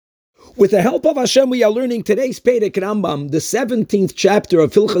With the help of Hashem, we are learning today's Perek Rambam, the 17th chapter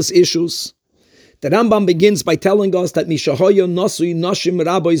of Hilchas Issues. The Rambam begins by telling us that Mishahoyo Nosui Noshim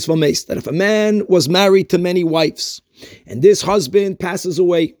Rabois Vames, that if a man was married to many wives, and this husband passes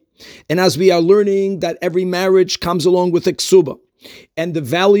away, and as we are learning that every marriage comes along with a ksuba, and the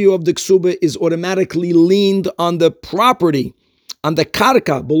value of the ksuba is automatically leaned on the property, on the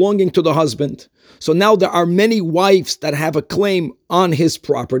karka belonging to the husband. So now there are many wives that have a claim on his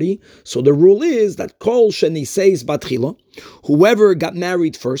property. So the rule is that kol sheniseis batchila, whoever got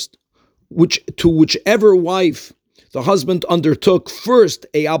married first, whichever wife the husband undertook first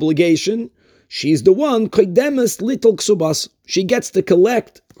a obligation, she's the one koidemes little ksubas. She gets to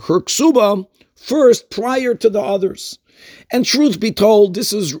collect her ksuba first prior to the others. And truth be told,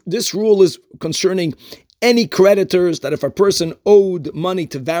 this rule is concerning any creditors, that if a person owed money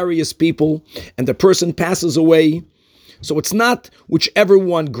to various people and the person passes away, so it's not whichever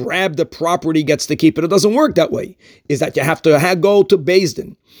one grabbed the property gets to keep it. It doesn't work that way. Is that you have to go to Beis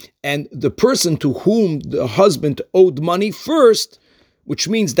Din, and the person to whom the husband owed money first, which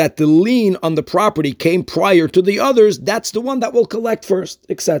means that the lien on the property came prior to the others, that's the one that will collect first,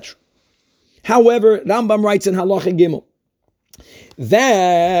 etc. However, Rambam writes in Halacha Gimel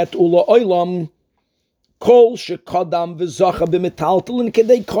that Ula Oilam Kol shekadam v'zacha b'metaltalin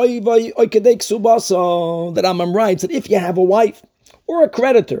kedei koivay or kedei ksubasa. The Rambam writes that if you have a wife or a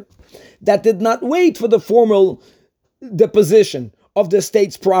creditor that did not wait for the formal deposition of the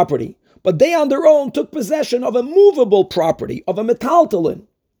state's property, but they on their own took possession of a movable property, of a metaltalin,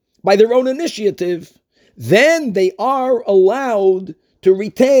 by their own initiative, then they are allowed to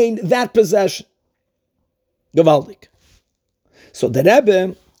retain that possession. Gewaldig. So the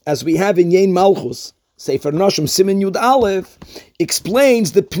Rebbe, as we have in Yein Malchus, Sefer Noshim Siman Yud Aleph,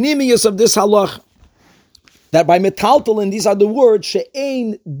 explains the pnimius of this halach, that by metaltalin, these are the words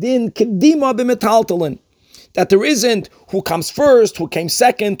she'ein din kedima b'metaltalin, that there isn't who comes first, who came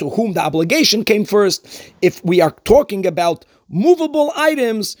second, to whom the obligation came first. If we are talking about movable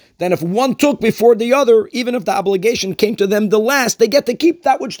items, then if one took before the other, even if the obligation came to them the last, they get to keep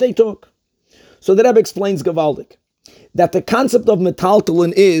that which they took. So the Rebbe explains Gavaldik, that the concept of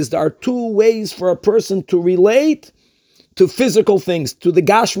metaltalin is there are two ways for a person to relate to physical things, to the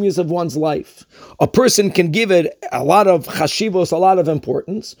gashmias of one's life. A person can give it a lot of chashivos, a lot of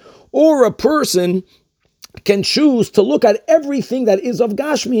importance, or a person can choose to look at everything that is of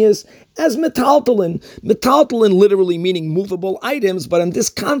gashmias as metaltalin. Metaltalin literally meaning movable items, but in this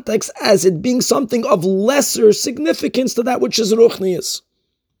context as it being something of lesser significance to that which is ruchnius.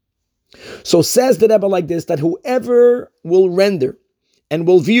 So says the Rebbe like this, that whoever will render and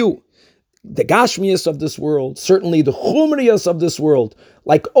will view the gashmias of this world, certainly the chumrias of this world,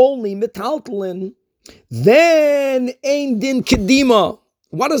 like only metaltalin, then ein din kedima.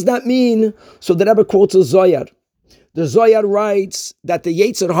 What does that mean? So the Rebbe quotes a Zoyar. The Zoyar writes that the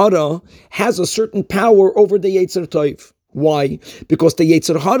Yetzer Hara has a certain power over the Yetzer Tov. Why? Because the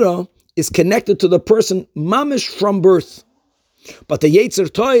Yetzer Hara is connected to the person mamish from birth. But the Yetzer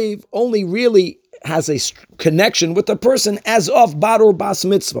Tov only really has a connection with the person as of bar or bas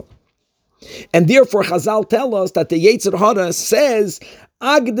mitzvah. And therefore Chazal tell us that the Yetzer Hara says,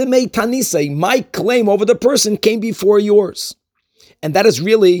 Agdemei tanisei, my claim over the person came before yours. And that is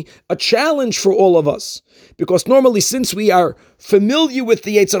really a challenge for all of us. Because normally, since we are familiar with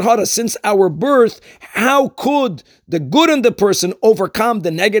the Yetzer Hara since our birth, how could the good in the person overcome the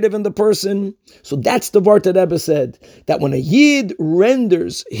negative in the person? So that's the Vart Rebbe said, that when a Yid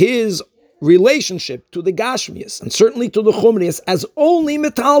renders his relationship to the Gashmias, and certainly to the Chumrias, as only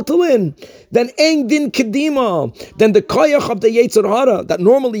metaltalin, then Ein Din Kedima, then the Koyach of the Yetzer Hara, that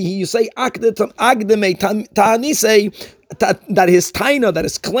normally you say, Agdemei Ta'anisei, that his taina, that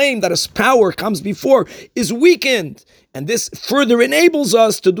his claim, that his power comes before, is weakened. And this further enables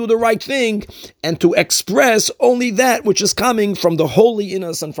us to do the right thing and to express only that which is coming from the holy in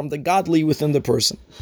us and from the godly within the person.